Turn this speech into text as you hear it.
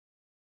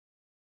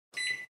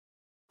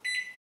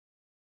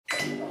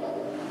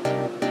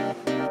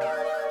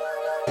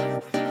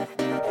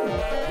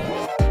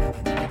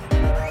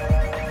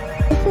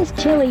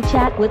is Chili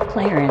Chat with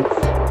Clarence.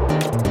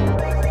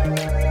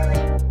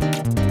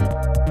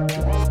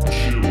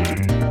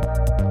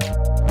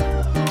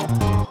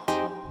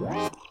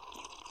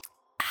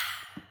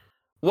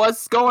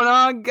 What's going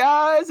on,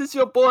 guys? It's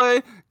your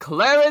boy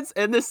Clarence,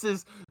 and this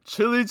is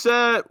Chili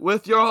Chat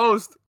with your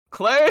host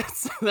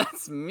Clarence.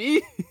 That's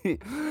me,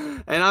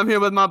 and I'm here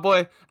with my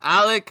boy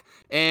Alec.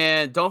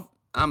 And I'm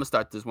gonna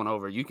start this one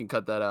over. You can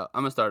cut that out.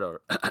 I'm gonna start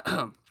over.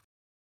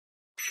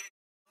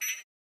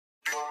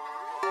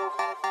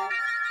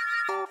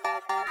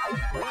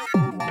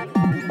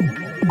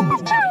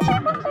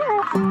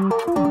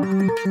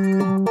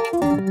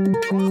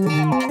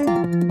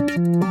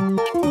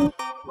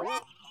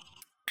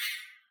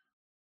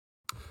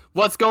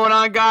 What's going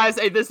on, guys?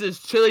 Hey, this is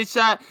Chili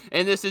Chat,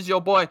 and this is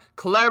your boy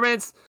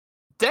Clarence.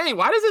 Dang,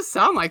 why does it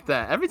sound like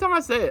that? Every time I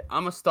say it,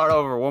 I'm gonna start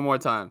over one more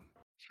time.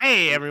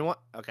 Hey, everyone.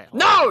 Okay.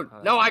 No,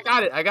 I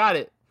got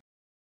it.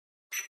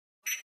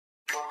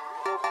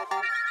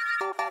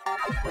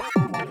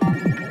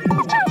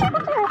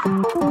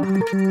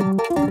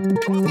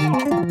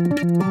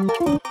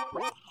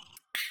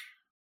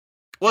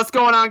 What's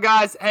going on,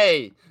 guys?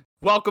 Hey,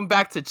 welcome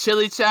back to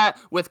Chili Chat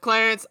with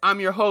Clarence. I'm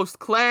your host,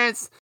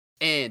 Clarence.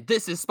 And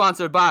this is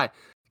sponsored by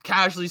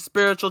Casually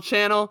Spiritual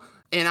Channel.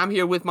 And I'm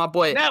here with my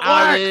boy,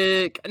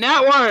 Alec.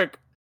 Network!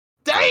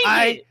 Dang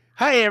it!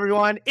 Hi,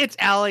 everyone. It's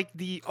Alec,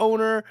 the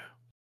owner,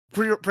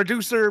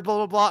 producer, blah,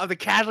 blah, blah, of the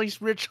Casually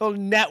Spiritual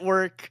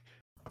Network.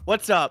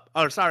 What's up?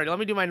 Oh, sorry. Let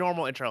me do my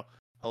normal intro.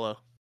 Hello.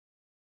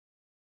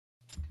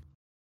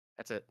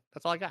 That's it.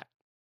 That's all I got.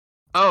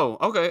 Oh,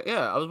 okay.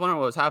 Yeah, I was wondering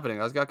what was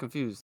happening. I got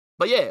confused.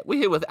 But yeah, we're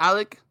here with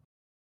Alec.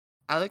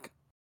 Alec?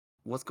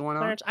 What's going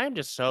on? Clarence, I'm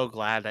just so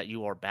glad that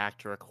you are back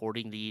to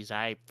recording these.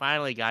 I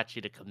finally got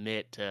you to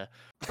commit to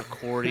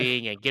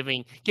recording and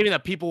giving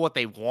the people what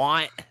they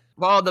want.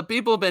 Well, the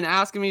people have been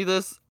asking me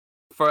this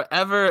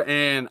forever,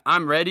 and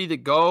I'm ready to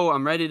go.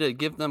 I'm ready to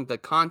give them the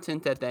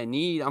content that they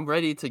need. I'm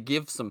ready to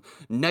give some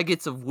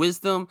nuggets of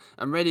wisdom.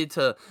 I'm ready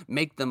to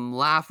make them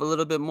laugh a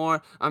little bit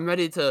more. I'm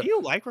ready to... Do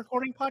you like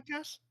recording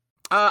podcasts?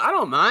 I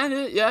don't mind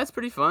it. Yeah, it's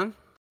pretty fun.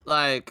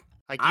 Like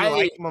do you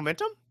like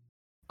Momentum?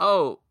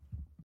 Oh...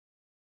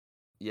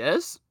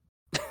 Yes.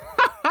 Sure.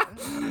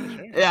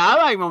 Yeah, I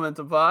like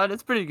Momentum Pod.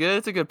 It's pretty good.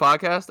 It's a good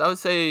podcast. I would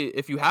say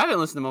if you haven't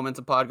listened to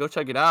Momentum Pod, go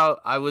check it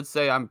out. I would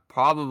say I'm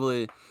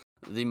probably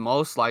the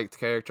most liked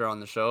character on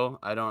the show.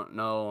 I don't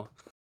know.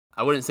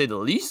 I wouldn't say the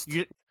least.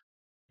 You'd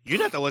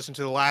have to listen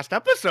to the last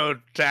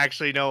episode to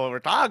actually know what we're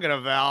talking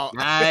about.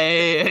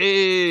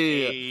 Hey.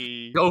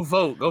 Go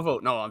vote.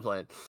 No, I'm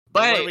playing.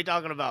 But what are we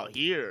talking about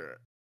here?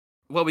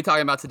 What are we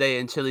talking about today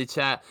in Chili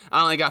Chat?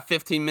 I only got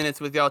 15 minutes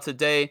with y'all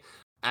today,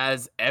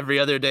 as every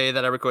other day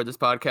that I record this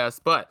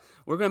podcast, but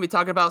we're going to be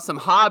talking about some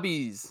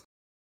hobbies.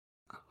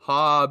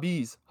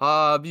 Hobbies.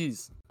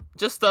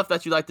 Just stuff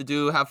that you like to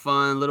do, have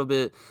fun, a little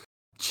bit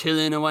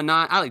chilling and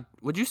whatnot. Alec,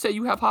 would you say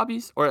you have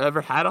hobbies or ever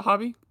had a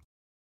hobby?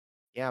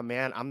 Yeah,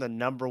 man, I'm the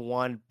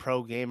 #1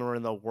 pro gamer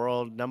in the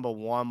world.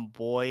 #1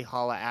 boy.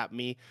 Holla at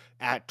me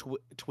at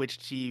Twitch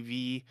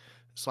TV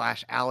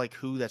 /Alec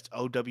Who. That's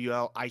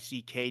OWLICKWHO.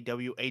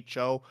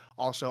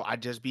 Also, I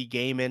just be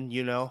gaming,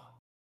 you know.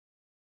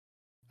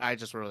 I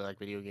just really like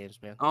video games,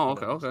 man. Oh,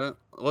 okay.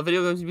 What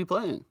video games you be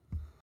playing?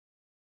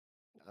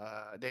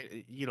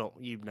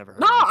 You've never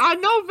heard No, of them. I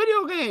know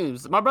video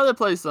games. My brother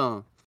plays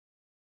some.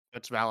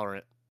 It's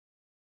Valorant.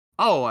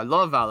 Oh, I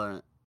love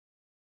Valorant.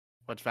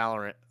 What's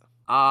Valorant?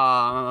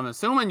 I'm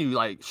assuming you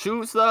like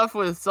shoot stuff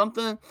with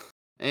something.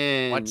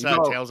 And What's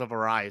Tales of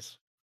Arise?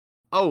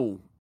 Oh,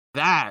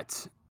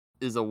 that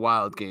is a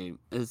wild game.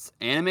 It's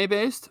anime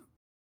based.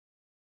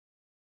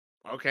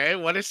 Okay,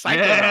 what is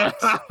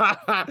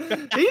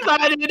Psychonauts? He's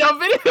not even know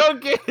video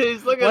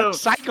games. Look at him.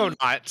 What's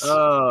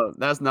Psychonauts?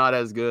 That's not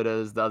as good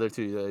as the other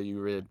two that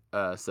you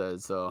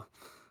said. So,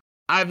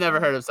 I've never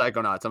heard of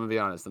Psychonauts. I'm gonna be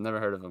honest. I've never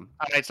heard of them.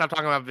 All right, stop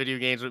talking about video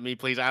games with me,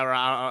 please, or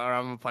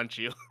I'm gonna punch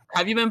you.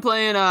 Have you been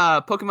playing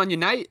Pokemon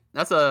Unite?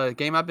 That's a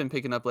game I've been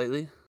picking up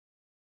lately.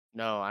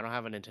 No, I don't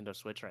have a Nintendo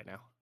Switch right now.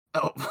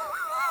 Oh.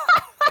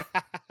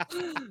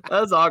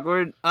 That's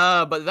awkward.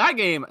 But that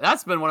game,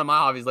 that's been one of my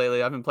hobbies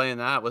lately. I've been playing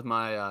that with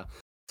my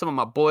some of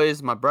my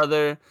boys, my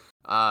brother,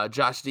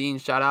 Josh Dean,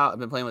 shout out. I've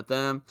been playing with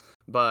them.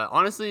 But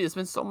honestly, it's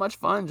been so much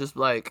fun. Just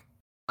like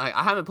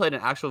I haven't played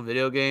an actual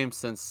video game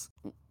since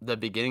the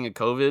beginning of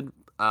COVID.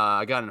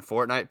 I got into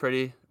Fortnite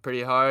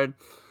pretty hard.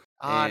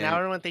 Now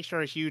everyone thinks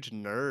you're a huge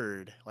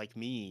nerd like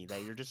me,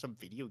 that you're just a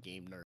video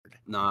game nerd.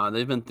 Nah,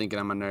 they've been thinking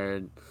I'm a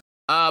nerd.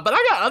 But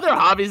I got other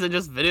hobbies than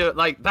just video.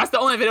 Like that's the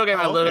only video game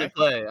I literally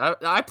play.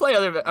 I play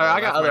other. Or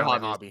I got other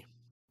hobbies.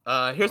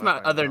 Here's my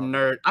other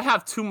nerd. I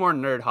have 2 more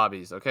nerd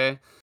hobbies. Okay,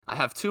 I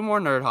have 2 more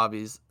nerd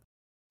hobbies,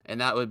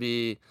 and that would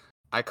be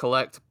I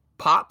collect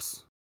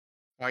pops.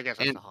 Oh, I guess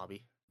that's a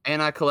hobby.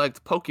 And I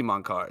collect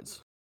Pokemon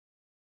cards.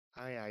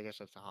 Oh yeah, I guess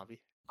that's a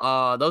hobby.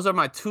 Those are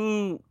my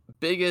 2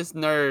 biggest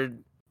nerd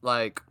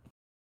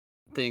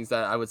things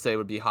that I would say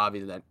would be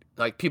hobbies that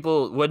like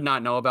people would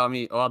not know about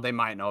me. Well, they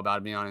might know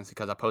about me honestly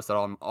because I posted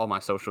all my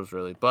socials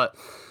really. But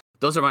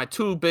those are my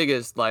 2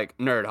 biggest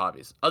nerd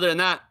hobbies. Other than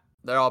that,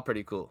 they're all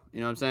pretty cool. You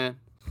know what I'm saying?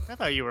 I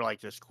thought you were like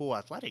this cool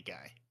athletic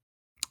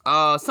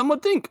guy. Some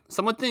would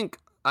think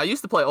I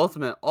used to play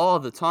Ultimate all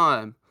the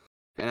time,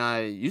 and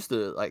I used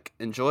to like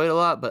enjoy it a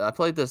lot. But I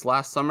played this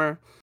last summer,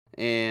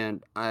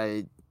 and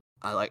I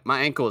like my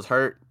ankle is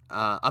hurt.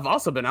 I've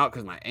also been out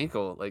because my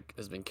ankle like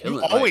has been killing.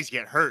 You always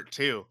get hurt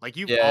too. Like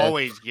you Yeah.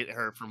 always get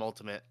hurt from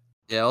Ultimate.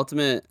 Yeah,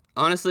 Ultimate.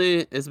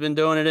 Honestly, it's been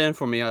doing it in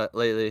for me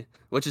lately,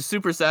 which is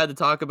super sad to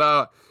talk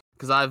about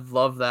because I've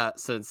loved that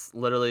since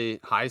literally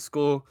high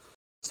school.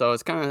 So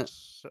it's kind of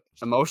So,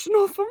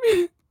 emotional for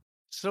me.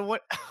 so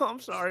what? I'm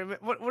sorry. Man.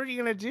 What are you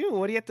gonna do?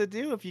 What do you have to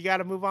do if you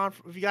gotta move on?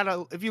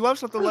 If you love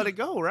something, let it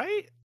go,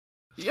 right?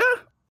 Yeah.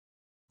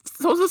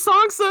 So the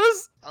song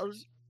says, I'm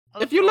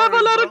if you love her,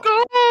 sorry, let it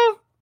bro. go.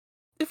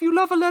 If you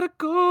love her, let it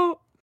go.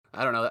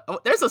 I don't know.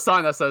 There's a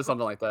song that says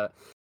something like that.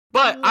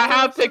 But You I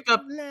have love picked up.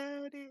 something,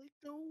 let it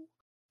go.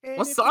 And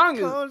What if song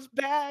it is? comes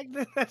back,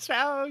 then that's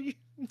how you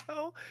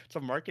know. It's a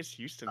Marcus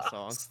Houston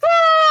song.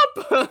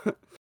 Stop!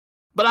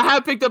 But I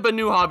have picked up a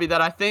new hobby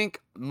that I think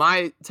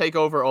might take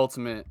over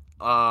Ultimate.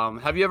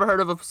 Have you ever heard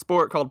of a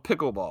sport called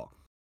pickleball?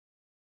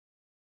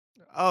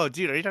 Oh,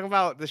 dude, are you talking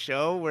about the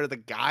show where the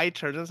guy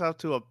turns himself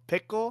to a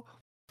pickle?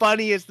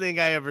 Funniest thing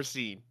I ever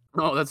seen.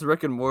 Oh, that's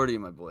Rick and Morty,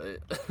 my boy.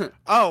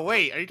 Oh,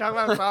 wait, are you talking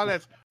about a song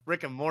that's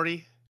Rick and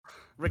Morty?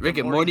 Rick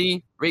and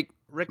Morty. Rick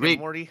Rick Rick. and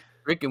Morty.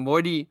 and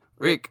Morty.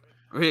 Rick.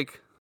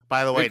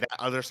 By the way, Rick- that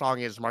other song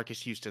is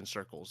Marcus Houston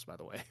Circles, by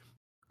the way.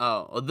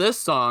 Oh, well, this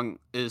song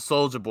is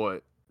Soldier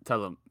Boy.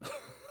 Tell him.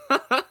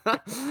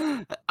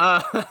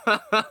 I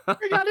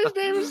forgot his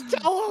name is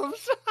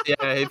Tellums.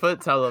 Yeah, he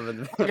put tell him in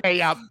the Okay,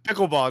 yeah,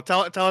 pickleball.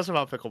 Tell us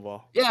about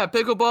pickleball. Yeah,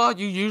 pickleball,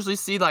 you usually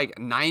see like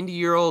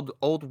 90-year-old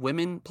old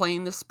women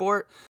playing this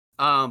sport.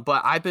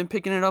 But I've been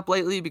picking it up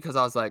lately because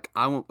I was like,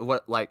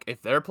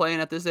 if they're playing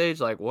at this age,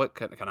 like what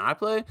can I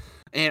play?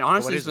 And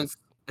honestly, is it?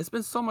 it's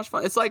been so much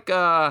fun. It's like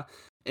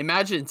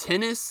imagine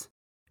tennis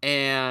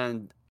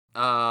and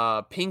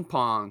ping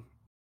pong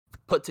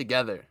put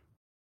together.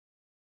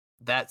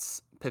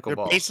 That's They're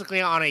pickleball.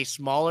 basically on a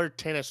smaller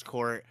tennis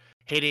court,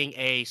 hitting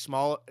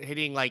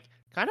like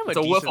kind of It's a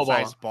a wiffle decent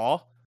sized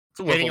ball.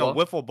 It's a Hitting wiffle a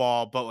ball. wiffle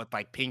ball, but with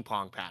like ping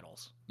pong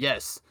paddles.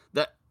 Yes.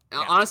 Yeah.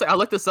 Honestly, I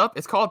looked this up.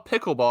 It's called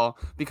pickleball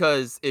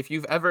because have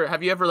you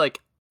ever like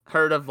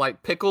heard of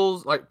like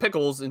pickles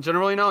in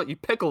general, you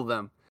pickle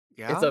them.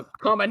 Yeah. It's a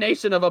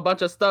combination of a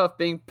bunch of stuff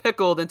being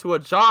pickled into a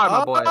jar,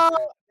 my boy.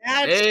 Oh,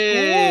 that's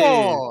Hey,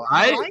 cool.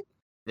 I right? like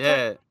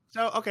Yeah.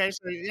 So okay,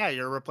 so yeah,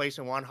 you're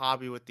replacing one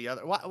hobby with the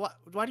other.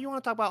 Why do you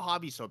want to talk about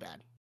hobbies so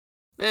bad?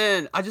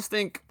 Man, I just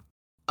think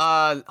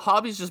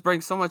hobbies just bring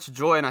so much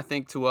joy, and I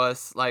think to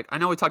us, like I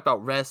know we talked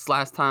about rest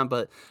last time,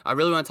 but I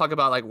really want to talk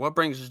about like what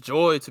brings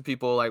joy to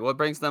people, like what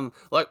brings them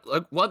like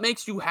what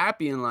makes you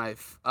happy in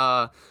life.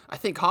 I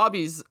think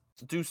hobbies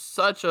do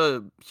such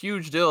a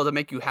huge deal to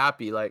make you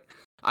happy. Like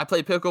I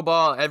play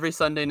pickleball every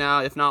Sunday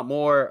now, if not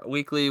more,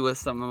 weekly with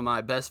some of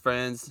my best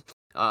friends,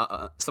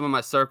 some of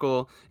my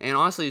circle, and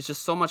honestly, it's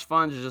just so much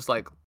fun to just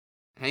like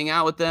hang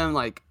out with them,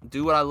 like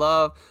do what I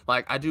love.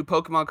 Like I do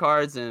Pokemon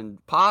cards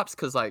and pops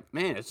because like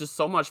man, it's just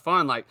so much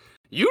fun. Like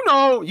you've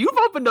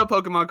opened up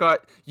Pokemon card.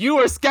 You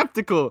were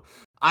skeptical.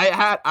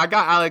 I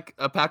got Alec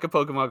a pack of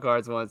Pokemon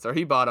cards once, or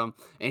he bought them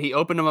and he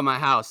opened them at my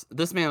house.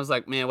 This man was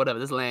like, man, whatever,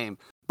 this is lame.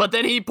 But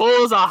then he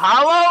pulls a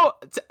hollow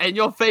and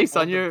your face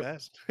on your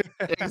best.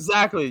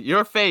 exactly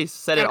your face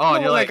said it And all. I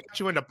You're like, got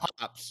you into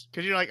pops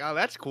because you're like, oh,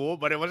 that's cool,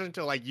 but it wasn't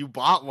until like you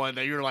bought one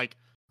that you were like,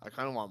 I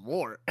kind of want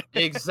more.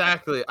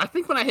 exactly. I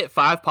think when I hit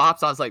 5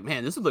 pops, I was like,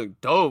 man, this would look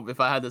dope if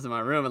I had this in my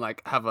room and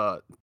like have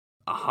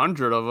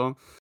 100 of them.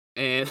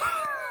 And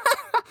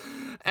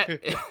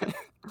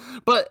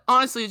but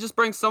honestly, it just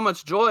brings so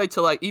much joy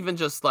to like even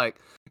just like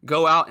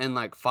go out and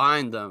like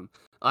find them.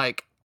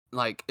 Like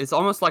it's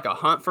almost like a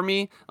hunt for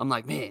me. I'm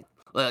like, man,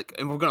 like,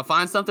 and we're gonna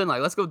find something.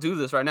 Like, let's go do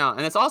this right now.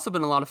 And it's also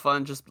been a lot of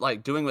fun just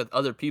like doing with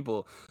other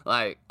people,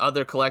 like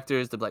other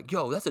collectors. They're like,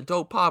 yo, that's a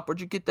dope pop. Where'd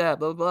you get that?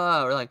 Blah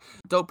blah. Or like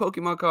dope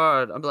Pokemon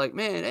card. I'm like,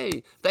 man,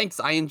 hey, thanks.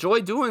 I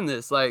enjoy doing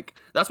this. Like,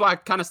 that's why I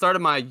kind of started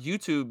my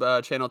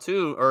YouTube channel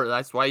too, or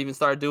that's why I even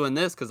started doing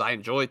this because I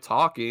enjoy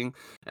talking.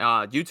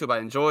 YouTube, I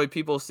enjoy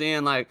people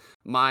seeing like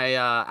my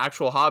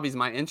actual hobbies,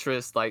 my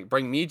interests, like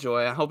bring me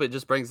joy. I hope it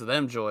just brings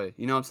them joy.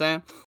 You know what I'm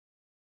saying?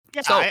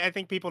 Yeah, So- I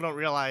think people don't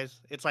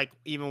realize it's like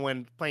even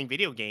when playing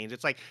video games,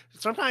 it's like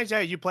sometimes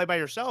you play by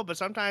yourself, but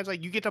sometimes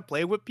like you get to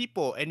play with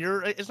people, and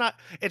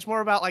it's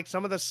more about like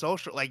some of the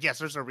social. Like yes,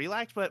 there's a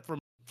relax, but for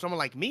someone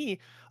like me,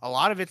 a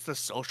lot of it's the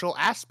social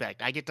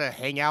aspect. I get to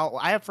hang out.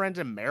 I have friends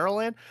in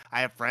Maryland.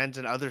 I have friends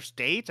in other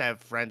states. I have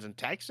friends in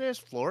Texas,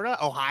 Florida,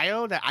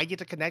 Ohio that I get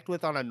to connect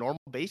with on a normal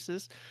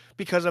basis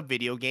because of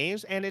video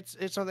games, and it's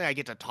something I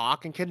get to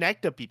talk and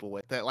connect to people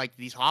with. That like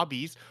these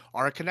hobbies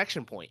are a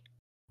connection point.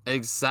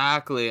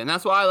 Exactly. And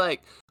that's why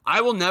like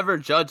I will never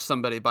judge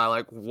somebody by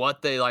like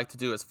what they like to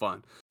do as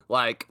fun.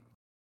 Like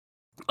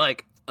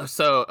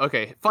so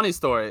okay, funny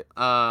story.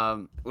 We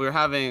were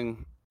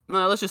having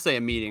let's just say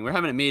a meeting. We're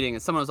having a meeting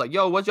and someone was like,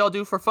 "Yo, what y'all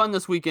do for fun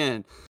this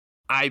weekend?"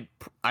 I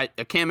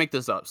can't make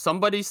this up.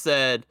 Somebody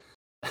said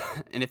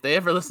and if they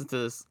ever listen to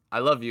this, I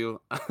love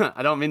you.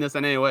 I don't mean this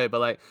in any way,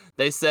 but like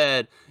they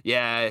said,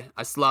 yeah,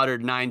 I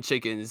slaughtered 9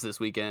 chickens this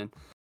weekend.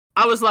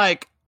 I was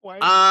like, Why?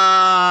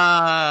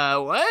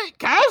 what?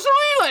 Casually?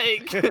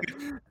 Like,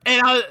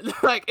 and I was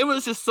like, it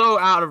was just so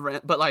out of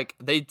rent, but like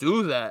they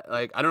do that.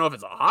 Like, I don't know if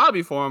it's a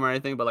hobby for them or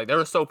anything, but like they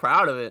were so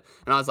proud of it.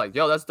 And I was like,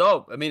 yo, that's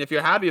dope. I mean, if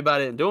you're happy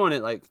about it and doing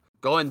it, like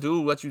go and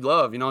do what you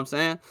love. You know what I'm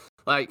saying?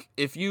 Like,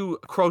 if you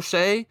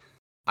crochet,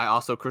 I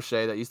also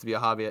crochet. That used to be a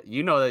hobby.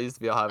 You know, that used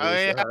to be a hobby. Oh,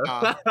 I used to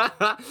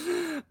yeah.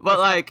 have. But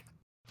like,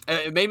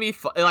 it made me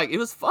like it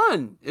was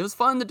fun. It was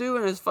fun to do,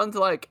 and it was fun to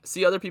like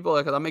see other people.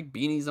 Like, 'cause I make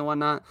beanies and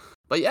whatnot.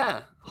 But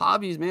yeah,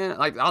 hobbies, man.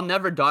 Like, I'll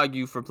never dog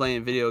you for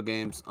playing video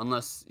games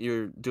unless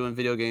you're doing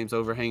video games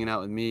over hanging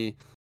out with me,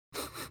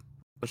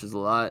 which is a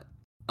lot.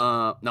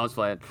 No, it's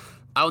playing.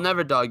 I'll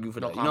never dog you for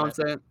No that. You know what I'm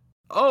comment. saying?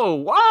 Oh,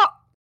 wow.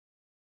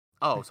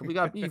 Oh, so we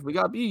got beef. We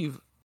got beef.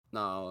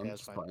 No, I'm Yeah,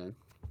 it's just fine. playing.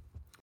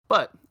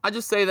 But I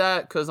just say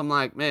that because I'm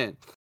like, man,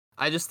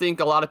 I just think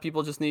a lot of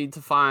people just need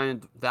to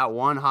find that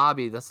one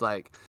hobby that's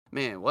like,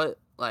 man, what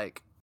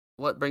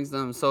brings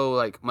them so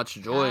like much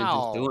joy just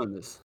How? doing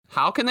this?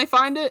 How can they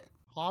find it?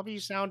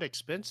 Hobbies sound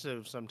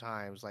expensive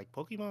sometimes. Like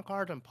Pokemon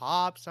cards and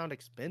pop sound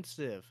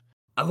expensive.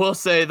 I will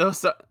say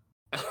those are...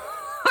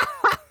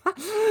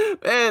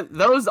 Man,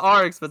 those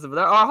are expensive.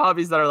 There are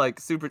hobbies that are like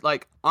super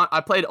like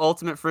I played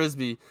Ultimate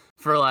Frisbee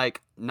for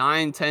like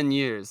 9-10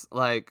 years.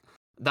 Like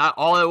that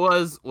all it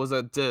was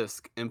a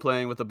disc and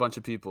playing with a bunch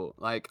of people.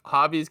 Like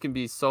hobbies can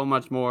be so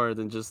much more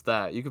than just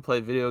that. You can play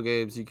video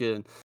games, you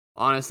can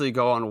honestly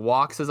go on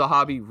walks as a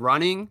hobby.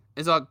 Running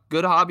is a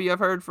good hobby I've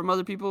heard from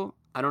other people.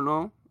 I don't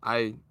know.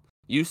 I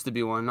used to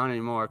be one, not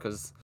anymore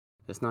cuz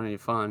it's not any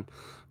fun.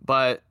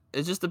 But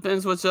it just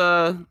depends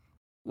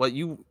what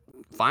you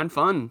find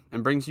fun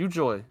and brings you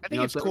joy. I You think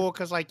know it's what I'm saying? cool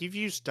because like you've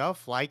used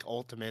stuff like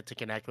Ultimate to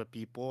connect with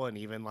people, and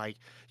even like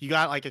you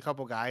got like a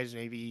couple guys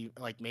maybe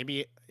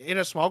in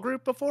a small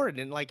group before, and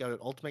then like an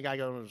Ultimate guy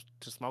go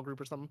to small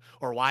group or something,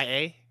 or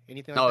YA,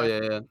 anything like Oh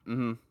that. yeah,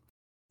 yeah.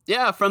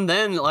 Yeah, from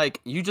then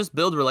like you just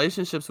build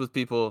relationships with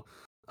people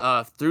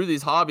through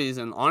these hobbies,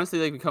 and honestly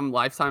they become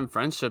lifetime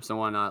friendships and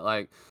whatnot.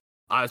 Like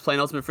I was playing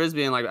Ultimate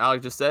Frisbee, and like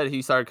Alec just said,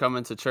 he started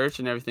coming to church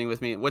and everything with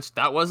me, which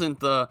that wasn't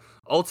the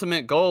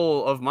ultimate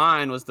goal of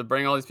mine, was to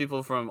bring all these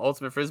people from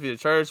Ultimate Frisbee to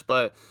church,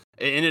 but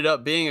it ended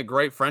up being a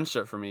great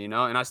friendship for me, you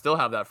know, and I still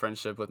have that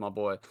friendship with my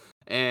boy.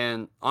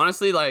 And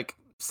honestly, like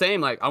same,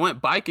 like I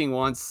went biking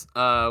once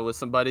with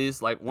some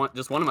buddies, like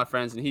just one of my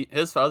friends, and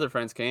his other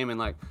friends came, and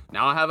like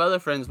now I have other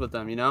friends with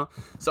them, you know.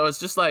 So it's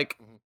just like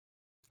Mhm.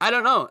 I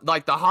don't know.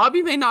 Like the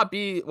hobby may not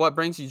be what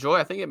brings you joy.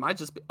 I think it might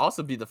just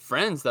also be the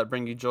friends that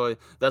bring you joy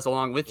that's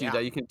along with you, Yeah.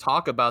 that you can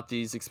talk about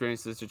these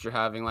experiences that you're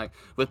having. Like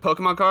with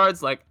Pokemon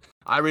cards, like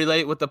I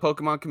relate with the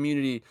Pokemon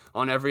community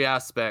on every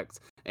aspect,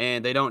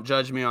 and they don't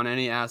judge me on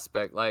any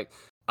aspect. Like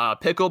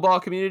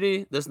pickleball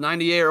community, this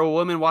 98-year-old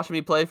woman watching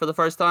me play for the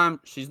first time,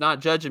 she's not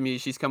judging me.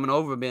 She's coming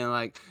over being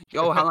like,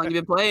 yo, how long you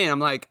been playing? I'm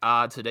like,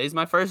 today's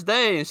my first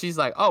day. And she's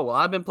like, oh, well,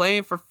 I've been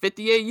playing for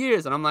 58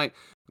 years. And I'm like,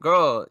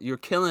 girl, you're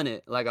killing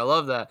it. Like, I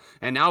love that.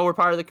 And now we're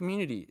part of the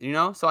community, you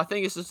know? So I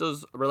think it's just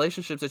those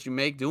relationships that you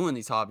make doing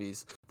these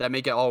hobbies that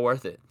make it all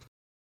worth it.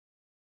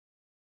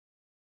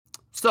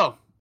 So,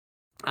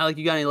 Alec,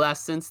 you got any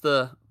last cents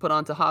to put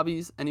onto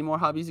hobbies? Any more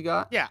hobbies you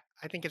got? Yeah,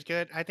 I think it's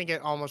good. I think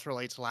it almost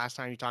relates to last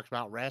time you talked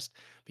about rest,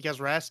 because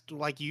rest,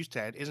 like you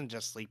said, isn't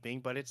just sleeping,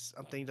 but it's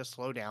something to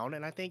slow down.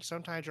 And I think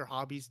sometimes your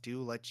hobbies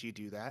do let you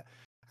do that.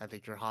 I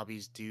think your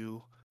hobbies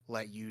do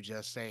let you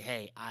just say,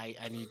 hey, I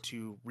need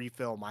to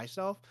refill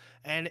myself.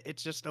 And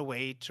it's just a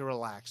way to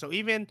relax. So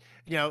even,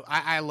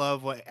 I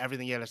love what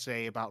everything you had to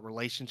say about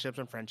relationships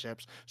and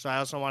friendships. So I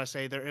also want to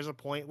say there is a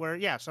point where,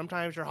 yeah,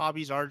 sometimes your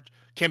hobbies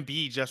can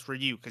be just for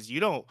you, because you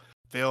don't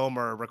film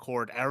or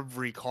record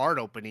every card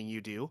opening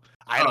you do.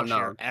 I Oh, don't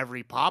share no.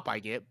 every pop I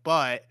get,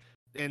 but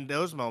in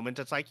those moments,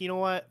 it's like, you know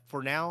what?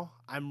 For now,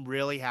 I'm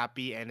really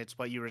happy, and it's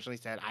what you originally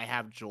said. I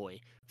have joy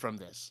from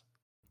this.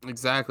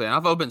 Exactly. And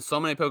I've opened so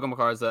many Pokemon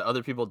cards that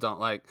other people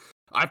don't like.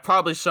 I've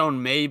probably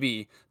shown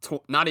maybe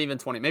not even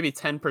 20, maybe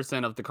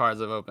 10% of the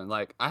cards I've opened.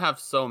 Like I have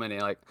so many.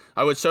 Like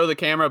I would show the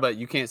camera, but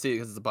you can't see it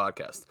because it's a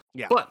podcast.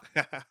 Yeah. But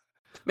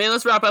man,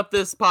 let's wrap up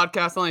this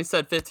podcast. I only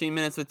said 15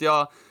 minutes with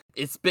y'all.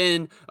 It's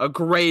been a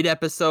great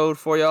episode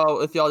for y'all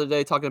with y'all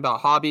today, talking about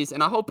hobbies.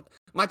 And I hope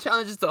my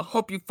challenge is to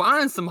hope you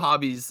find some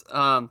hobbies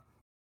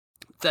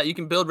that you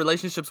can build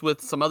relationships with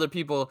some other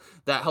people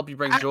that help you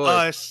bring At joy.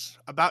 us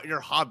about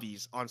your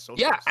hobbies on social.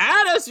 Yeah,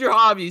 add us your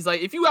hobbies.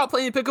 Like if you out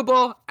playing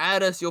pickleball,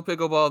 add us your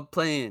pickleball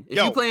playing. If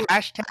you playing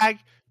hashtag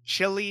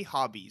chili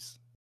hobbies.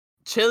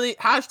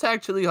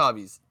 hashtag chili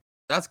hobbies.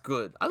 That's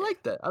good. I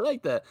like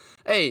that.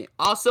 Hey,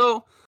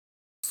 also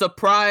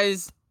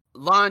surprise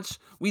launch.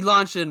 We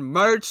launching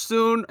merch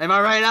soon. Am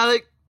I right,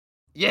 Alec?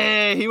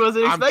 Yeah, he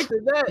wasn't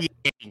expecting that.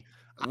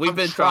 We've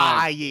been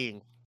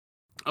trying.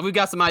 We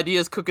got some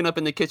ideas cooking up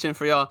in the kitchen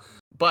for y'all,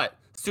 but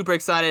super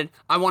excited.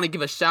 I want to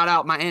give a shout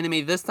out my enemy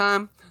this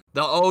time.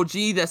 The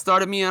OG that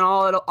started me on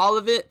all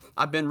of it.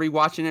 I've been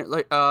rewatching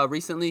it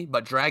recently,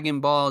 but Dragon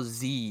Ball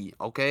Z,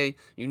 okay?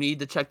 You need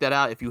to check that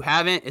out. If you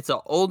haven't, it's an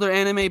older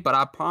anime, but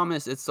I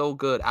promise it's so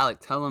good. Alec,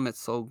 tell him it's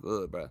so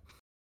good, bro.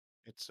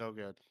 It's so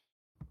good.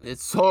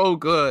 It's so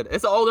good.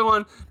 It's an older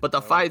one, but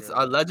the So fights good.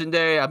 are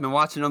legendary. I've been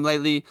watching them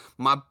lately.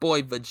 My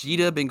boy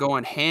Vegeta been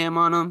going ham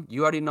on them.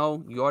 You already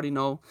know. You already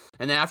know.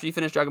 And then after you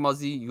finish Dragon Ball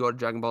Z, you go to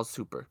Dragon Ball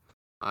Super.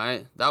 All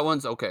right, that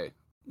one's okay.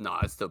 No,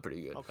 it's still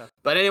pretty good. Okay.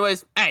 But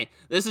anyways, hey,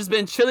 this has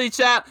been Chili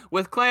Chat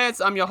with Clarence.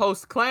 I'm your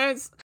host,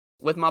 Clarence,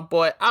 with my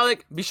boy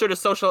Alec. Be sure to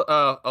follow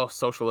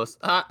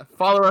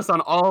us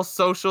on all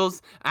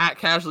socials at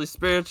Casually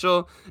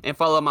Spiritual, and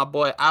follow my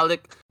boy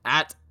Alec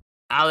at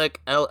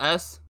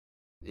AlecLS.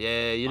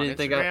 Yeah, you On didn't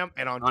think Instagram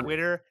and on on-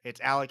 Twitter,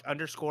 it's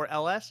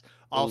Alec_LS.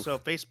 Also,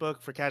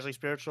 Facebook for Casually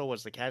Spiritual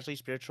was the Casually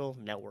Spiritual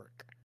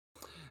Network.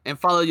 and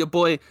follow your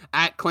boy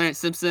at Clarence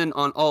Simpson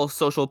on all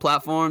social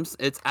platforms.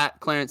 It's at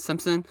Clarence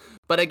Simpson.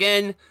 But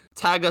again,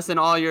 tag us in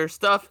all your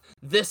stuff.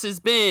 This has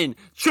been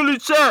Chili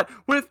Chat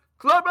with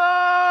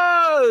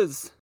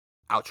Clubbers.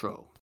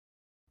 Outro.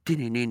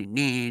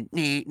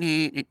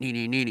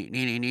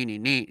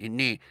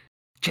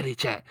 Chili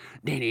Chat.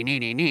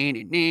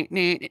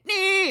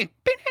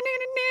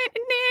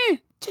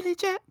 Chili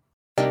Chat.